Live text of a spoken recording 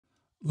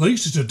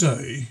Later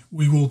today,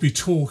 we will be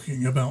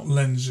talking about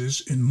lenses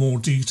in more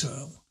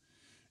detail.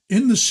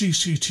 In the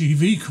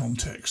CCTV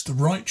context, the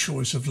right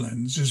choice of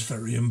lens is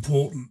very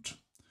important.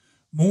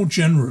 More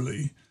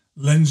generally,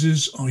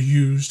 lenses are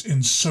used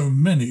in so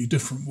many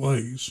different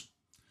ways.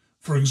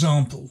 For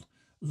example,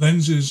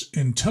 lenses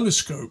in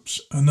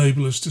telescopes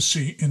enable us to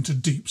see into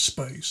deep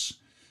space.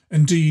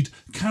 Indeed,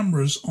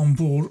 cameras on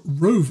board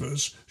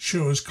ROVs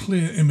show us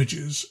clear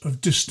images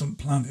of distant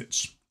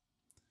planets.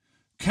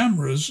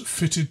 Cameras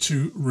fitted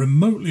to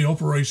remotely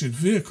operated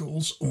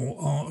vehicles, or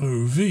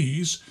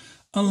ROVs,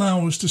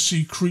 allow us to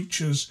see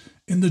creatures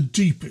in the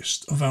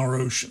deepest of our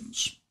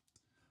oceans.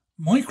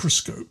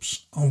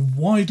 Microscopes are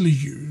widely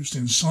used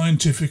in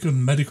scientific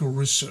and medical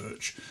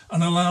research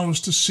and allow us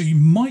to see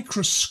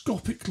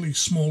microscopically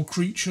small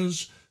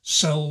creatures,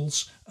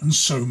 cells, and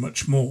so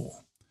much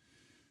more.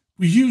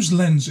 We use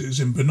lenses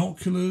in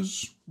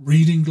binoculars,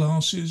 reading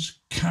glasses,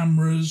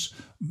 cameras,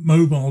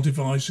 mobile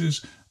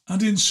devices,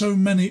 and in so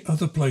many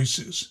other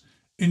places.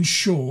 In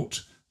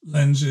short,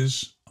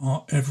 lenses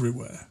are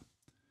everywhere.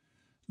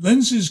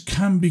 Lenses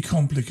can be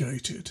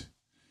complicated.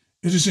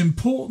 It is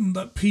important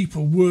that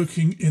people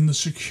working in the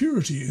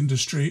security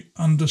industry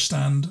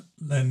understand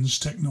lens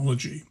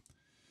technology.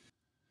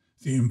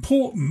 The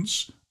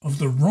importance of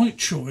the right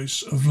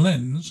choice of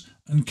lens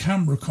and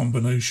camera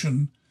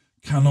combination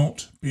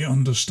cannot be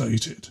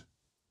understated.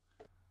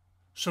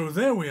 So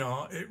there we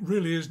are. It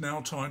really is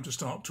now time to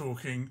start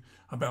talking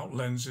about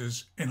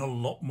lenses in a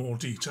lot more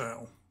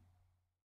detail.